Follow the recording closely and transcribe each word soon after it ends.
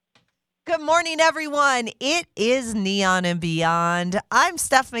Good morning, everyone. It is Neon and Beyond. I'm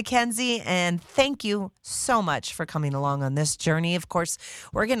Steph McKenzie, and thank you so much for coming along on this journey. Of course,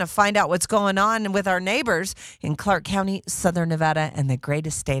 we're going to find out what's going on with our neighbors in Clark County, Southern Nevada, and the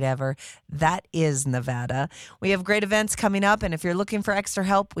greatest state ever. That is Nevada. We have great events coming up, and if you're looking for extra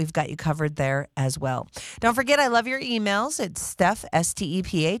help, we've got you covered there as well. Don't forget, I love your emails. It's Steph,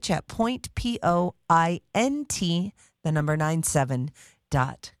 STEPH, at pointpoint, the number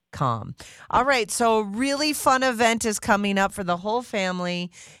 97.com. All right, so a really fun event is coming up for the whole family,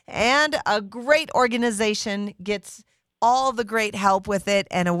 and a great organization gets all the great help with it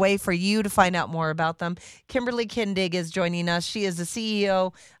and a way for you to find out more about them. Kimberly Kindig is joining us. She is the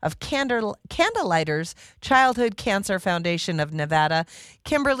CEO of Candlelighters Childhood Cancer Foundation of Nevada.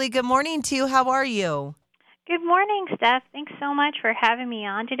 Kimberly, good morning to you. How are you? Good morning, Steph. Thanks so much for having me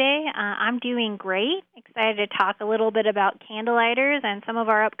on today. I'm doing great. Excited to talk a little bit about Candlelighters and some of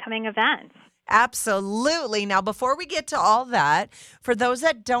our upcoming events. Absolutely. Now, before we get to all that, for those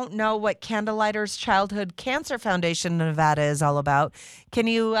that don't know what Candlelighters Childhood Cancer Foundation of Nevada is all about, can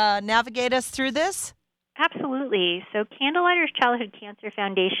you navigate us through this? Absolutely. So Candlelighters Childhood Cancer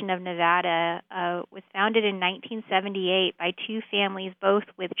Foundation of Nevada was founded in 1978 by two families, both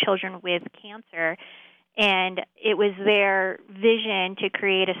with children with cancer. And it was their vision to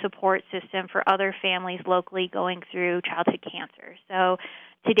create a support system for other families locally going through childhood cancer. So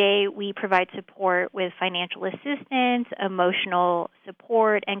today we provide support with financial assistance, emotional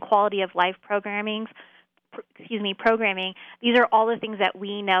support, and quality of life programming. These are all the things that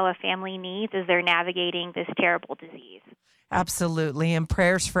we know a family needs as they're navigating this terrible disease. Absolutely. And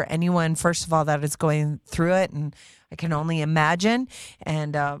prayers for anyone, first of all, that is going through it. And I can only imagine.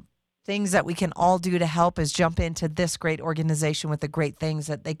 And things that we can all do to help is jump into this great organization with the great things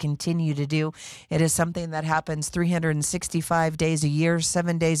that they continue to do. It is something that happens 365 days a year,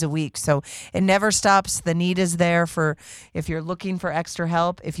 7 days a week. So it never stops. The need is there for if you're looking for extra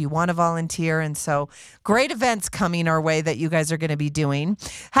help, if you want to volunteer. And so great events coming our way that you guys are going to be doing.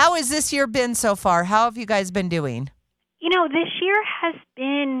 How has this year been so far? How have you guys been doing? You know, this year has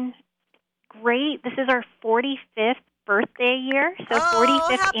been great. This is our 45th birthday year, so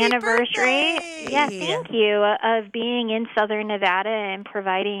 45th anniversary. Birthday. Yeah, thank you, of being in Southern Nevada and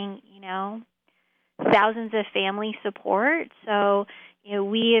providing, thousands of family support. So,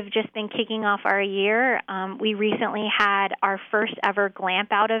 we have just been kicking off our year. We recently had our first ever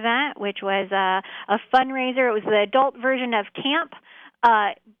Glamp Out event, which was a fundraiser. It was the adult version of camp.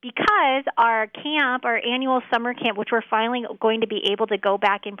 Because our annual summer camp, which we're finally going to be able to go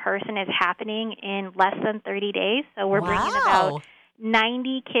back in person, is happening in less than 30 days. So we're bringing about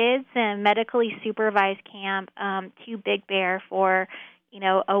 90 kids in a medically supervised camp to Big Bear for,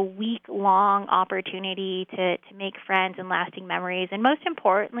 a week-long opportunity to make friends and lasting memories, and most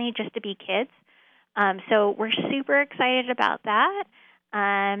importantly, just to be kids. So we're super excited about that.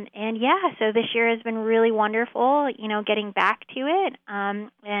 So this year has been really wonderful, getting back to it.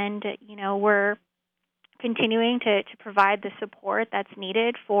 We're continuing to provide the support that's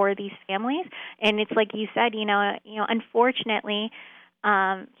needed for these families. And it's like you said, unfortunately,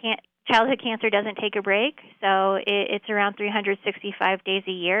 childhood cancer doesn't take a break. So it's around 365 days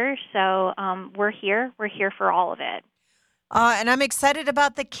a year. So we're here for all of it. And I'm excited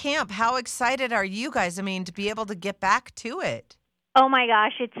about the camp. How excited are you guys? I mean, to be able to get back to it. Oh my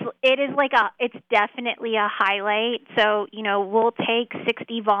gosh, it's definitely a highlight. So, we'll take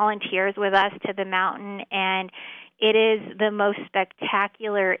 60 volunteers with us to the mountain, and it is the most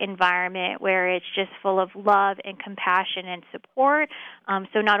spectacular environment where it's just full of love and compassion and support.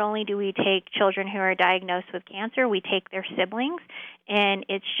 So not only do we take children who are diagnosed with cancer, we take their siblings, and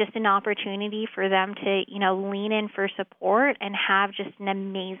it's just an opportunity for them to, lean in for support and have just an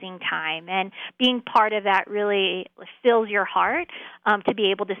amazing time. And being part of that really fills your heart to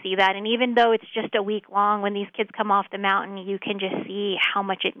be able to see that. And even though it's just a week long, when these kids come off the mountain, you can just see how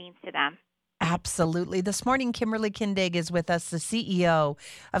much it means to them. Absolutely. This morning, Kimberly Kindig is with us, the CEO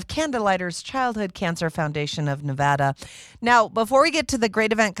of Candlelighters Childhood Cancer Foundation of Nevada. Now, before we get to the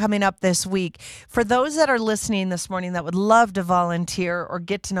great event coming up this week, for those that are listening this morning that would love to volunteer or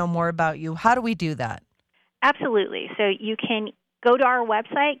get to know more about you, how do we do that? Absolutely. So you can go to our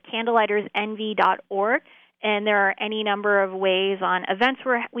website, candlelightersnv.org. And there are any number of ways on events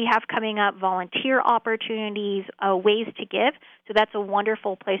we have coming up, volunteer opportunities, ways to give. So that's a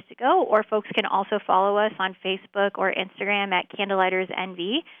wonderful place to go. Or folks can also follow us on Facebook or Instagram at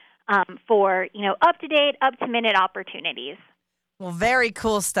CandlelightersNV for up-to-date, up-to-minute opportunities. Well, very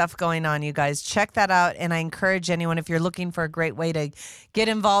cool stuff going on, you guys. Check that out. And I encourage anyone, if you're looking for a great way to get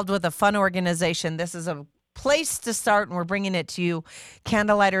involved with a fun organization, this is a place to start, and we're bringing it to you,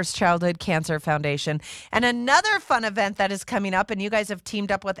 Candlelighters Childhood Cancer Foundation. And another fun event that is coming up, and you guys have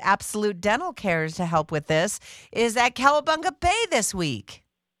teamed up with Absolute Dental Care to help with this, is at Cowabunga Bay this week.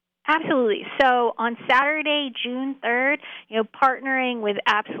 Absolutely. So on Saturday, June 3rd, partnering with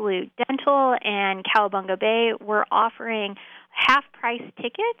Absolute Dental and Cowabunga Bay, we're offering half-price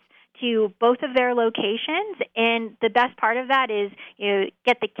tickets to both of their locations, and the best part of that is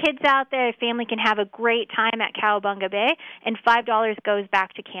get the kids out there, family can have a great time at Cowabunga Bay, and $5 goes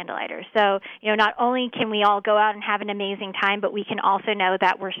back to Candlelighters. So not only can we all go out and have an amazing time, but we can also know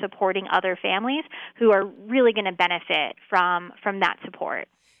that we're supporting other families who are really going to benefit from that support.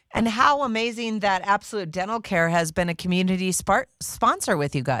 And how amazing that Absolute Dental Care has been a community sponsor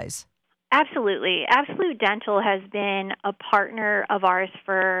with you guys. Absolutely. Absolute Dental has been a partner of ours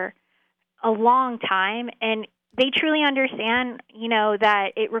for a long time, and they truly understand,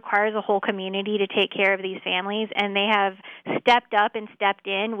 that it requires a whole community to take care of these families, and they have stepped up and stepped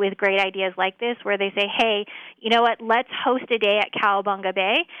in with great ideas like this where they say, hey, you know what, let's host a day at Cowabunga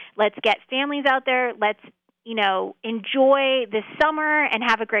Bay. Let's get families out there. Let's enjoy this summer and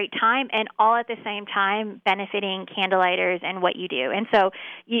have a great time, and all at the same time benefiting Candlelighters and what you do. And so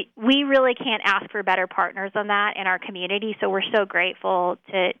we really can't ask for better partners than that in our community. So we're so grateful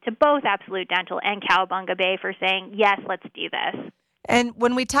to both Absolute Dental and Cowabunga Bay for saying, yes, let's do this. And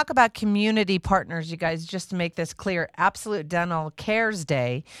when we talk about community partners, you guys, just to make this clear, Absolute Dental Cares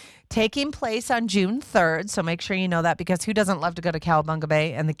Day taking place on June 3rd. So make sure you know that, because who doesn't love to go to Cowabunga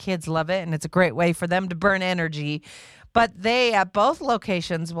Bay? And the kids love it, and it's a great way for them to burn energy. But they, at both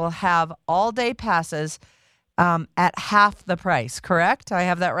locations, will have all-day passes at half the price, correct? I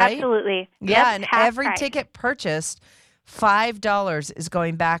have that right? Absolutely. Yeah, yep, and every price. ticket purchased, $5 is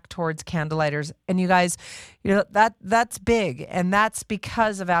going back towards Candlelighters. And you guys, that's big. And that's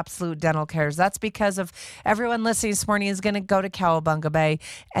because of Absolute Dental Cares. That's because of everyone listening this morning is going to go to Cowabunga Bay.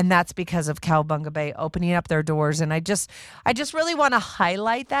 And that's because of Cowabunga Bay opening up their doors. And I just really want to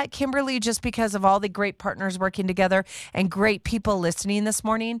highlight that, Kimberly, just because of all the great partners working together and great people listening this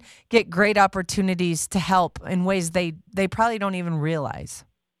morning get great opportunities to help in ways they probably don't even realize.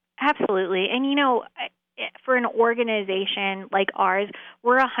 Absolutely. And, for an organization like ours,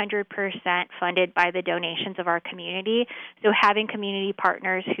 we're 100% funded by the donations of our community. So having community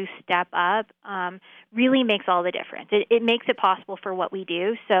partners who step up really makes all the difference. It makes it possible for what we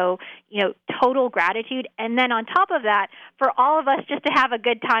do. So, total gratitude. And then on top of that, for all of us just to have a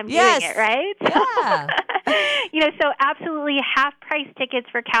good time doing it, right? Yeah. So absolutely half-price tickets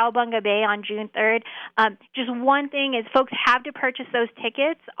for Cowabunga Bay on June 3rd. Just one thing is folks have to purchase those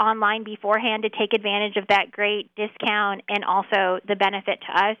tickets online beforehand to take advantage of that great discount and also the benefit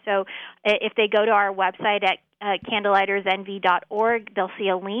to us. So if they go to our website at candlelightersnv.org, they'll see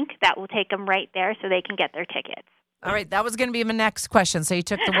a link that will take them right there so they can get their tickets. All right, that was going to be my next question, so you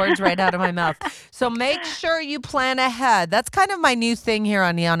took the words right out of my mouth. So make sure you plan ahead. That's kind of my new thing here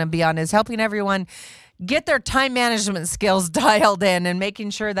on Neon and Beyond, is helping everyone get their time management skills dialed in and making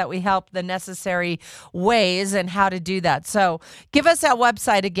sure that we help the necessary ways and how to do that. So give us that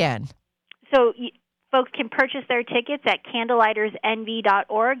website again. So folks can purchase their tickets at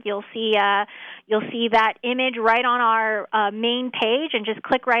candlelightersnv.org. You'll see that image right on our main page, and just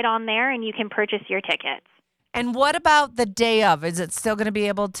click right on there, and you can purchase your tickets. And what about the day of? Is it still going to be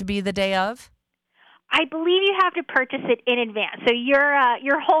able to be the day of? I believe you have to purchase it in advance. So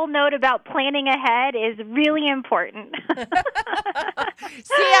your whole note about planning ahead is really important.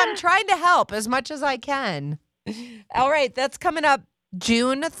 See, I'm trying to help as much as I can. All right, that's coming up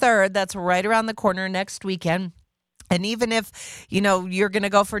June 3rd. That's right around the corner next weekend. And even if, you're going to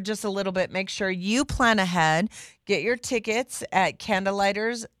go for just a little bit, make sure you plan ahead. Get your tickets at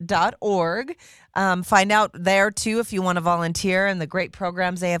candlelighters.org. Find out there, too, if you want to volunteer and the great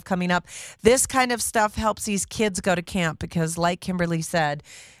programs they have coming up. This kind of stuff helps these kids go to camp because, like Kimberly said,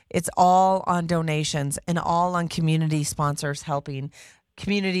 it's all on donations and all on community sponsors helping.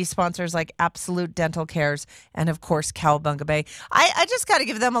 Community sponsors like Absolute Dental Cares and, of course, Cowabunga Bay. I just got to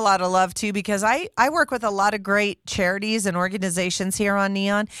give them a lot of love, too, because I work with a lot of great charities and organizations here on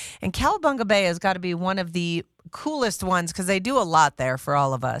Neon, and Cowabunga Bay has got to be one of the coolest ones because they do a lot there for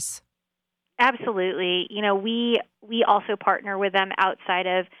all of us. Absolutely. We also partner with them outside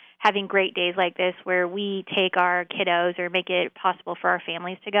of having great days like this where we take our kiddos or make it possible for our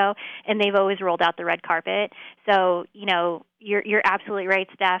families to go, and they've always rolled out the red carpet. So, you're absolutely right,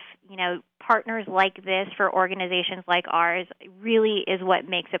 Steph. Partners like this for organizations like ours really is what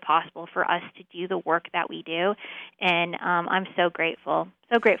makes it possible for us to do the work that we do, and I'm so grateful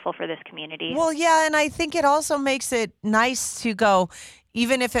for this community. Well, yeah, and I think it also makes it nice to go,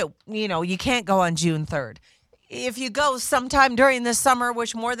 even if you can't go on June 3rd. if you go sometime during the summer,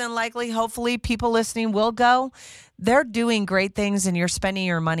 which more than likely, hopefully, people listening will go, they're doing great things and you're spending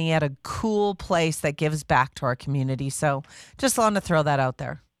your money at a cool place that gives back to our community. So just wanted to throw that out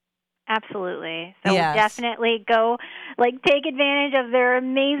there. Absolutely. So Yes. definitely go, take advantage of their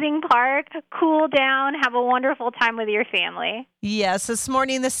amazing park, cool down, have a wonderful time with your family. Yes, this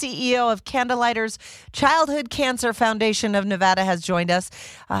morning the CEO of Candlelighters Childhood Cancer Foundation of Nevada has joined us.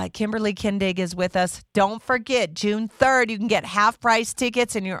 Kimberly Kindig is with us. Don't forget, June 3rd, you can get half-price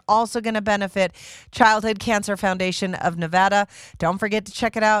tickets, and you're also going to benefit Childhood Cancer Foundation of Nevada. Don't forget to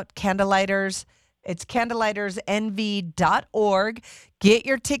check it out, Candlelighters. It's candlelightersnv.org. Get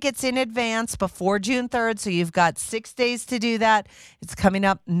your tickets in advance before June 3rd, so you've got 6 days to do that. It's coming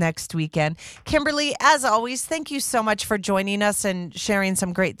up next weekend. Kimberly, as always, thank you so much for joining us and sharing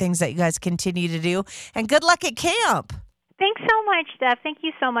some great things that you guys continue to do. And good luck at camp. Thanks so much, Steph. Thank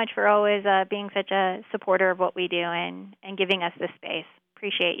you so much for always being such a supporter of what we do and giving us this space.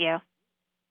 Appreciate you.